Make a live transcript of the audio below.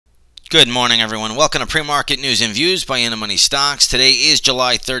Good morning, everyone. Welcome to Pre-Market News and Views by In the Money Stocks. Today is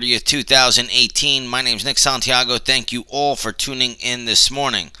July 30th, 2018. My name is Nick Santiago. Thank you all for tuning in this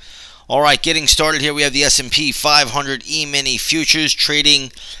morning. All right, getting started here, we have the S&P 500 E-mini futures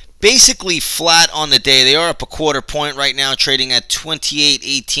trading basically flat on the day. They are up a quarter point right now, trading at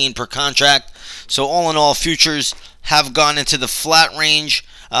 28.18 per contract. So all in all, futures have gone into the flat range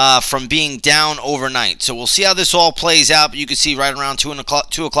from being down overnight. So we'll see how this all plays out. But you can see right around 2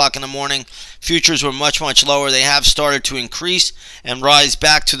 o'clock in the morning, futures were much lower. They have started to increase and rise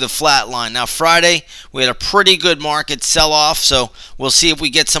back to the flat line. Now Friday, we had a pretty good market sell-off, so we'll see if we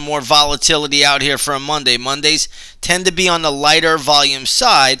get some more volatility out here for a Monday. Mondays tend to be on the lighter volume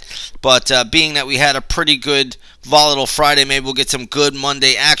side, but being that we had a pretty good volatile Friday, maybe we'll get some good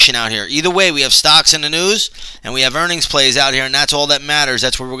Monday action out here. Either way, we have stocks in the news and we have earnings plays out here, and that's all that matters.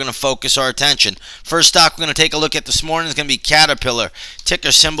 That's where we're going to focus our attention. First stock we're going to take a look at this morning is going to be Caterpillar.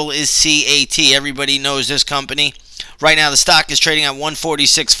 Ticker symbol is CAT. Everybody knows this company. Right now, the stock is trading at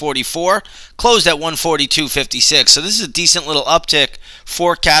 146.44, closed at 142.56. So this is a decent little uptick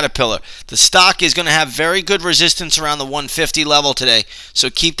for Caterpillar. The stock is going to have very good resistance around the 150 level today, so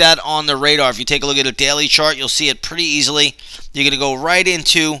keep that on the radar. If you take a look at a daily chart, you'll see it pretty easily. You're going to go right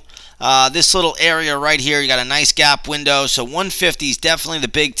into this little area right here. You got a nice gap window, so 150 is definitely the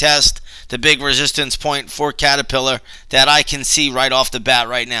big test, the big resistance point for Caterpillar that I can see right off the bat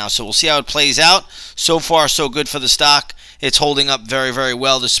right now. So we'll see how it plays out. So far, so good for the stock. It's holding up very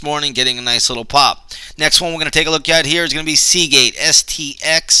well this morning, getting a nice little pop. Next one we're going to take a look at here is going to be Seagate.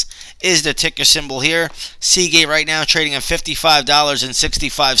 STX is the ticker symbol here. Seagate right now trading at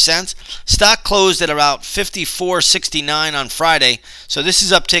 $55.65. Stock closed at about $54.69 on Friday, so this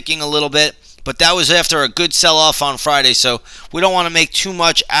is upticking a little bit. But that was after a good sell-off on Friday, so we don't want to make too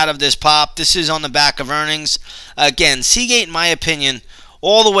much out of this pop. This is on the back of earnings. Again, Seagate, in my opinion,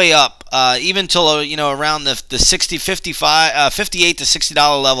 all the way up, even till around the 58 to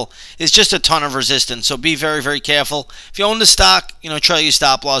 $60 level, is just a ton of resistance. So be very careful. If you own the stock, trail your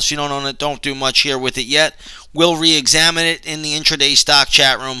stop loss. If you don't own it, don't do much here with it yet. We'll re-examine it in the intraday stock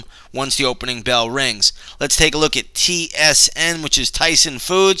chat room once the opening bell rings. Let's take a look at TSN, which is Tyson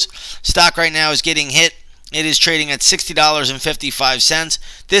Foods. Stock right now is getting hit. It is trading at $60.55.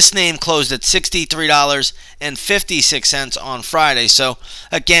 This name closed at $63.56 on Friday. So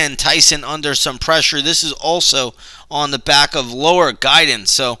again, Tyson under some pressure. This is also on the back of lower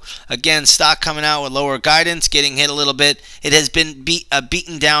guidance. So again, stock coming out with lower guidance, getting hit a little bit. It has been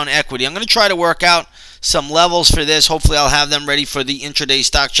beaten down equity. I'm going to try to work out some levels for this. Hopefully I'll have them ready for the intraday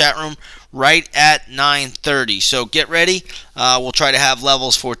stock chat room right at 9:30. So get ready. We'll try to have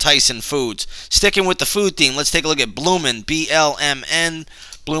levels for Tyson Foods. Sticking with the food theme, let's take a look at Bloomin', BLMN.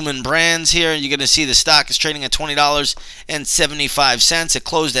 Bloomin' Brands here. You're going to see the stock is trading at $20.75. It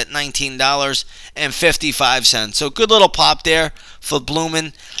closed at $19.55. So good little pop there for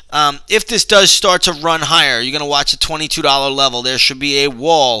Bloomin'. If this does start to run higher, you're going to watch the $22 level. There should be a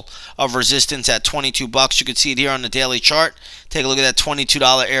wall of resistance at $22. You can see it here on the daily chart. Take a look at that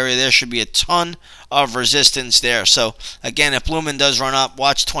 $22 area. There should be a ton of resistance there. So again, if Bloomin' does run up,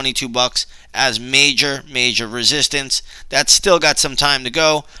 watch $22 as major resistance. That's still got some time to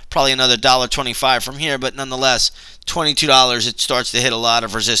go. Probably another $1.25 from here, but nonetheless, $22, it starts to hit a lot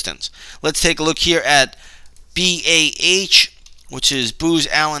of resistance. Let's take a look here at BAH, which is Booz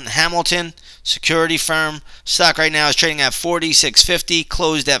Allen Hamilton, security firm. Stock right now is trading at $46.50,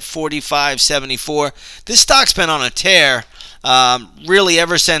 closed at $45.74. This stock's been on a tear really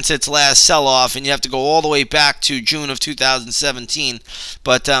ever since its last sell-off, and you have to go all the way back to June of 2017.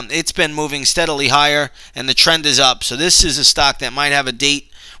 But it's been moving steadily higher, and the trend is up. So this is a stock that might have a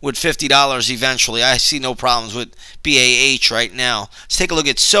date with $50 eventually. I see no problems with BAH right now. Let's take a look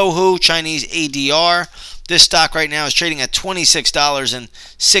at Sohu, Chinese ADR. This stock right now is trading at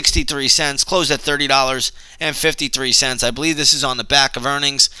 $26.63, closed at $30.53. I believe this is on the back of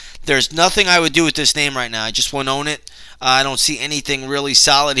earnings. There's nothing I would do with this name right now. I just won't own it. I don't see anything really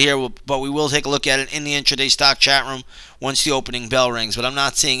solid here, but we will take a look at it in the intraday stock chat room once the opening bell rings. But I'm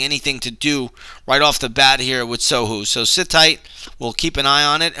not seeing anything to do right off the bat here with Sohu. So sit tight. We'll keep an eye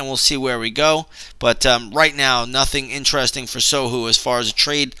on it, and we'll see where we go. But right now, nothing interesting for Sohu as far as a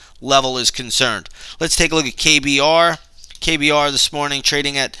trade level is concerned. Let's take a look at KBR. KBR this morning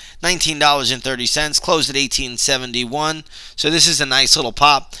trading at $19.30, closed at $18.71. So this is a nice little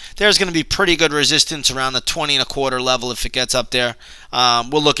pop. There's going to be pretty good resistance around the 20 and a quarter level if it gets up there.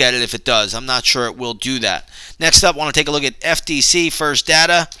 We'll look at it if it does. I'm not sure it will do that. Next up, I want to take a look at FDC First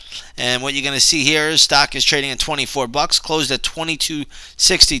Data. And what you're going to see here is stock is trading at 24 bucks, closed at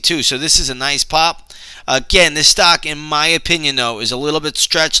 22.62. So this is a nice pop. Again, this stock, in my opinion, though, is a little bit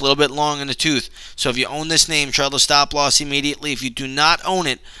stretched, a little bit long in the tooth. So if you own this name, trail the stop loss immediately. If you do not own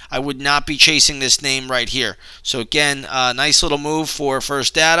it, I would not be chasing this name right here. So again, nice little move for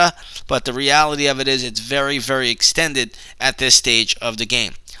First Data, but the reality of it is it's very, very extended at this stage of the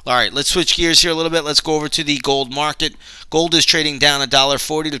game. All right, let's switch gears here a little bit. Let's go over to the gold market. Gold is trading down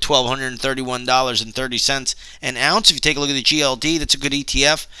 $1.40 to $1,231.30 an ounce. If you take a look at the GLD, that's a good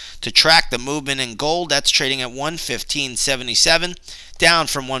ETF to track the movement in gold. That's trading at 115.77, down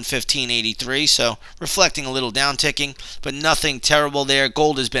from 115.83, so reflecting a little down ticking, but nothing terrible there.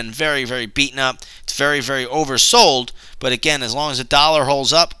 Gold has been very, very beaten up. It's very, very oversold, but again, as long as the dollar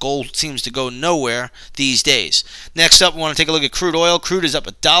holds up, gold seems to go nowhere these days. Next up, we want to take a look at crude oil. Crude is up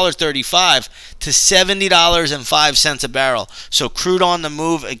 $1.35 to $70.05 a barrel. So crude on the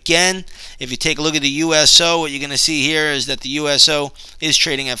move again. If you take a look at the USO, what you're going to see here is that the USO is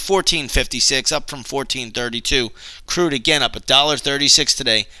trading at $14.56, up from $14.32. Crude again up $1.36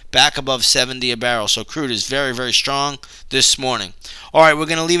 today, back above 70 a barrel. So crude is very, very strong this morning. All right, we're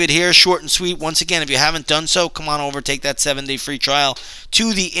going to leave it here, short and sweet. Once again, if you haven't done so, come on over, take that 7-day free trial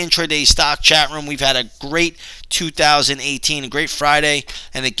to the intraday stock chat room. We've had a great 2018, a great Friday.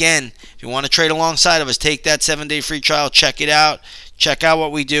 And again, if you want to trade alongside of us, take that 7-day free trial, check it out. Check out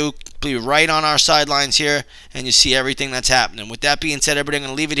what we do. Be right on our sidelines here, and you see everything that's happening. With that being said, everybody, I'm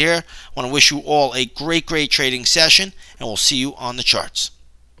going to leave it here. I want to wish you all a great, great trading session, and we'll see you on the charts.